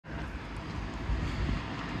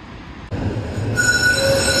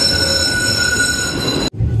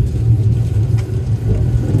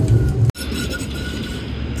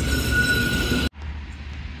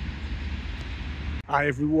Hi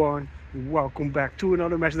everyone, welcome back to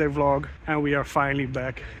another matchday vlog, and we are finally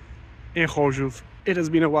back in Chorzów. It has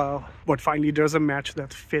been a while, but finally there's a match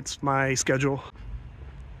that fits my schedule.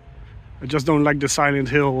 I just don't like the Silent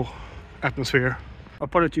Hill atmosphere.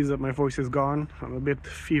 Apologies that my voice is gone, I'm a bit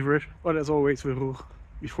feverish, but as always with Ruch,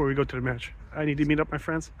 before we go to the match, I need to meet up my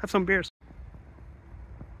friends, have some beers.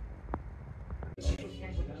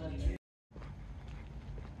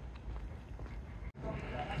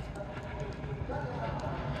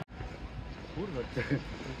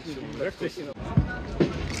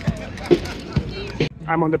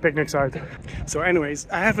 I'm on the picnic side. So anyways,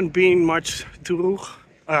 I haven't been much to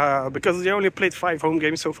Ruch because they only played 5 home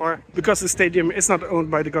games so far. Because the stadium is not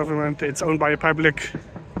owned by the government, it's owned by a public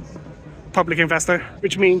investor,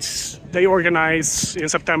 which means they organize in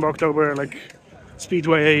September, October, like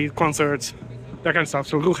speedway, concerts, that kind of stuff.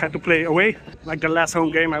 So Ruch had to play away. Like the last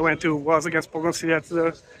home game I went to was against Pogoń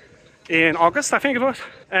in August, I think it was,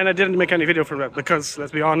 and I didn't make any video for that because,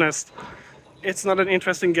 let's be honest, it's not an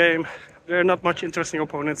interesting game. There are not much interesting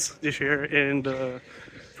opponents this year in the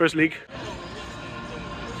first league.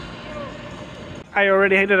 I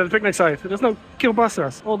already hated at the picnic side. There's no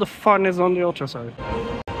killbusters. All the fun is on the ultra side.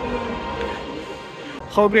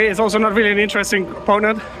 Chrobry is also not really an interesting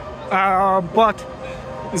opponent, but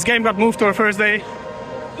this game got moved to a Thursday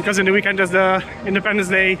because in the weekend there's the Independence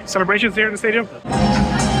Day celebrations here in the stadium.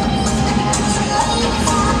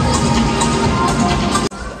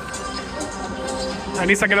 At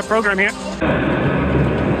least I get a program here.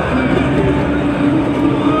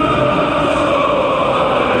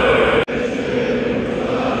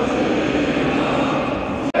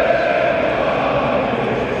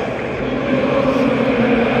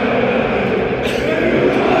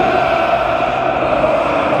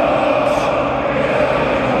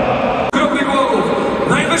 Chrobry Głogów,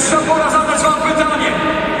 najwyższa pora zadać wam pytanie.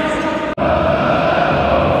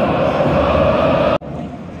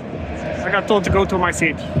 I got told to go to my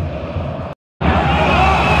seat.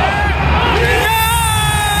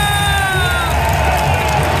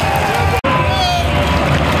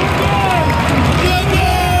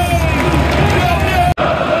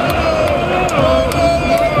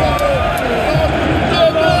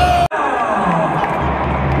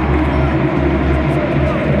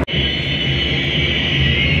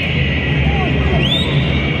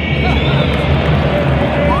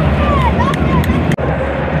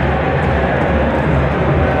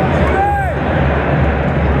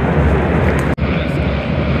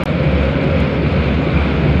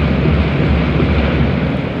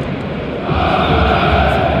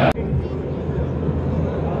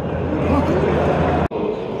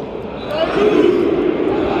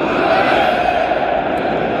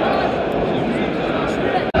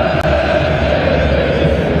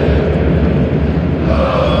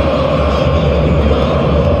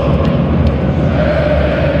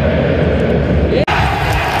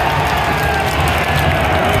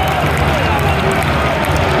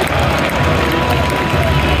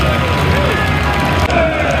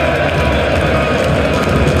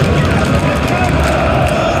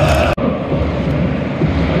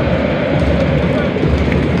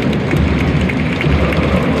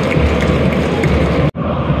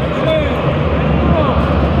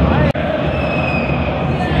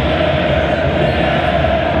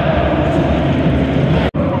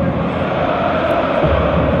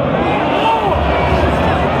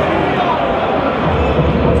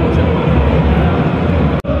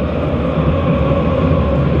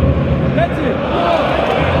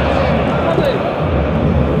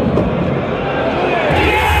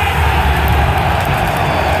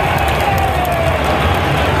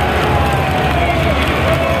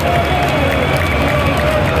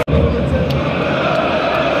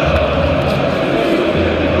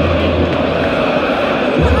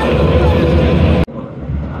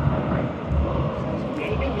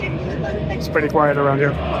 It's pretty quiet around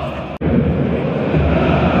here.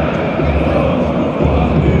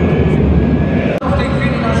 W tej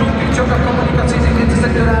chwili na żółtych ciągach komunikacyjnych między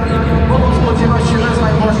sektorami mogą spodziewać się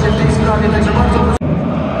zeznań właśnie w tej sprawie, także bardzo...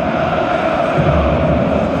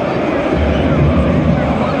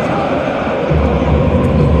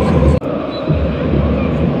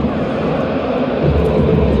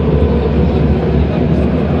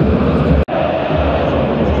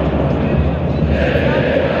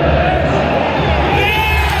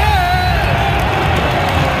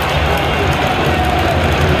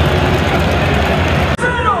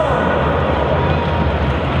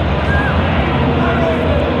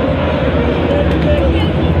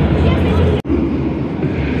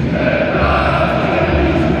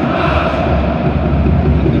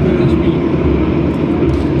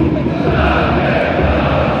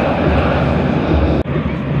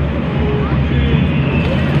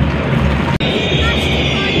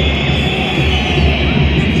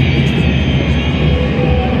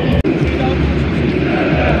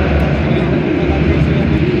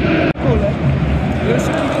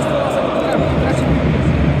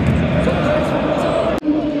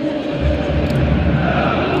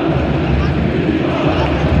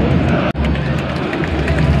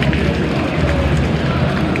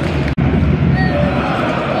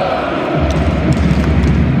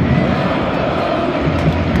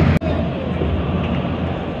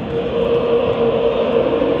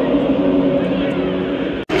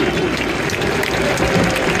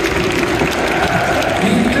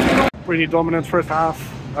 Pretty dominant first half.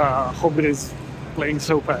 Chrobry is playing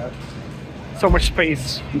so bad. So much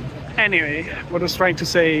space. Anyway, what I was trying to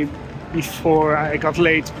say before I got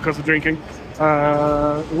late because of drinking.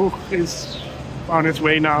 Ruch is on its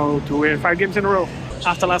way now to win 5 games in a row.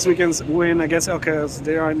 After last weekend's win against Elkes,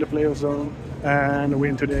 they are in the playoff zone. And a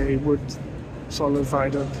win today would solidify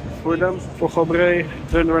that for them. For Chrobry,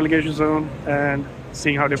 they're in the relegation zone. And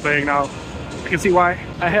seeing how they're playing now, you can see why.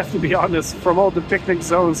 I have to be honest, from all the picnic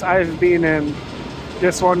zones I've been in,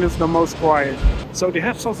 this one is the most quiet. So they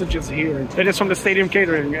have sausages here. It is from the stadium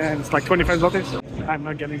catering and it's like 25 zlotys. I'm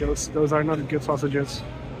not getting those. Those are not good sausages.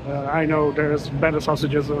 I know there's better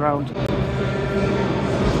sausages around.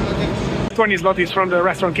 20 zlotys from the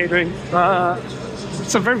restaurant catering.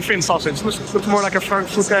 It's a very thin sausage. Looks more like a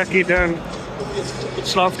Frankfurt turkey than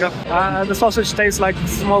Slavka. The sausage tastes like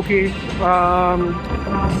smoky.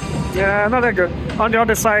 Yeah, not that good. On the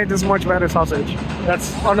other side is much better sausage.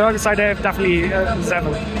 That's on the other side they have definitely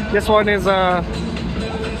 7. This one is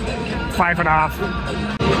 5.5.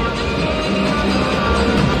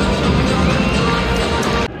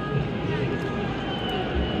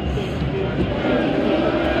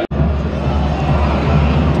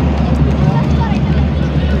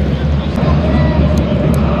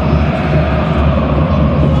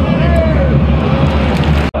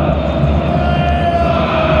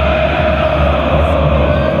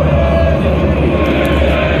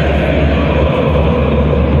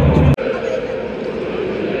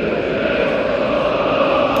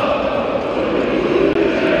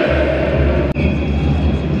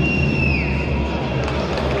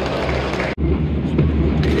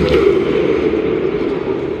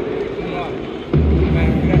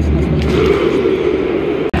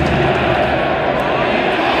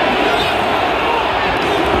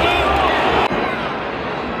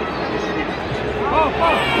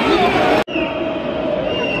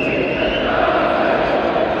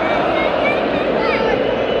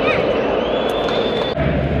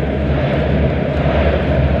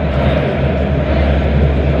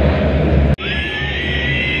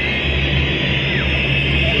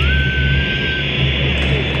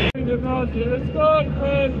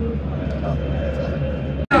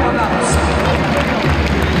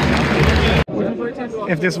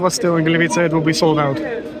 If this was still in Gliwice, it would be sold out.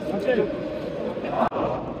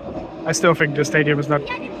 I still think the stadium is not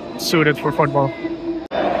suited for football.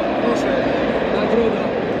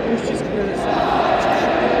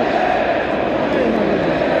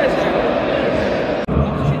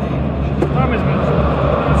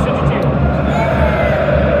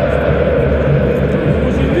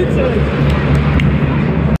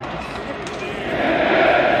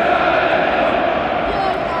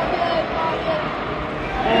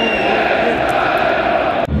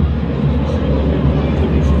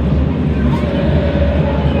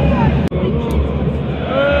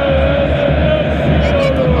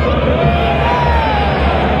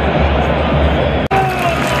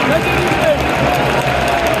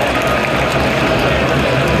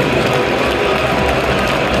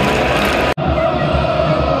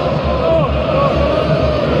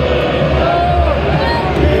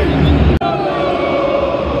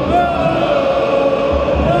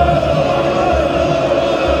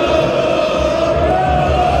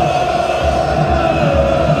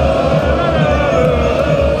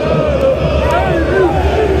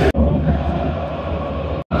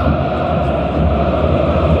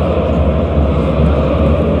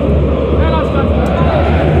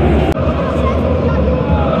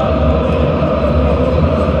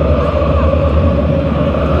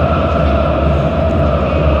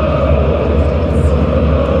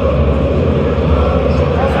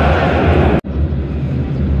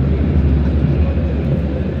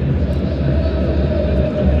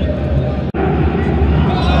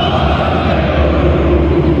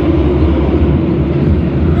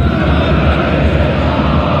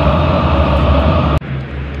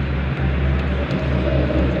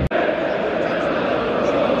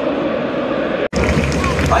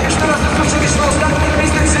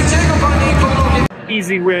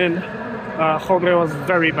 Easy win. Chrobry was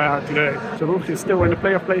very bad today. So Ruch is still in the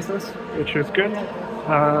playoff places, which is good.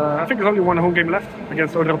 I think there's only one home game left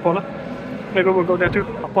against Opole. maybe we'll go there too.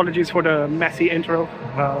 Apologies for the messy intro,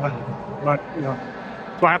 but you know,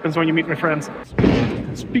 it's what happens when you meet with friends.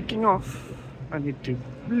 Speaking of, I need to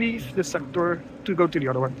leave this sector to go to the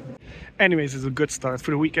other one. Anyways, it's a good start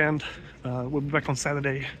for the weekend. We'll be back on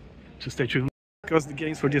Saturday, so stay tuned. Because the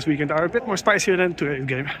games for this weekend are a bit more spicier than today's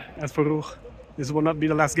game. As for Ruch, this will not be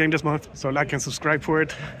the last game this month, so like and subscribe for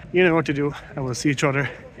it. You know what to do, and we'll see each other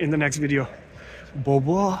in the next video. Bye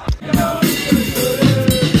bye.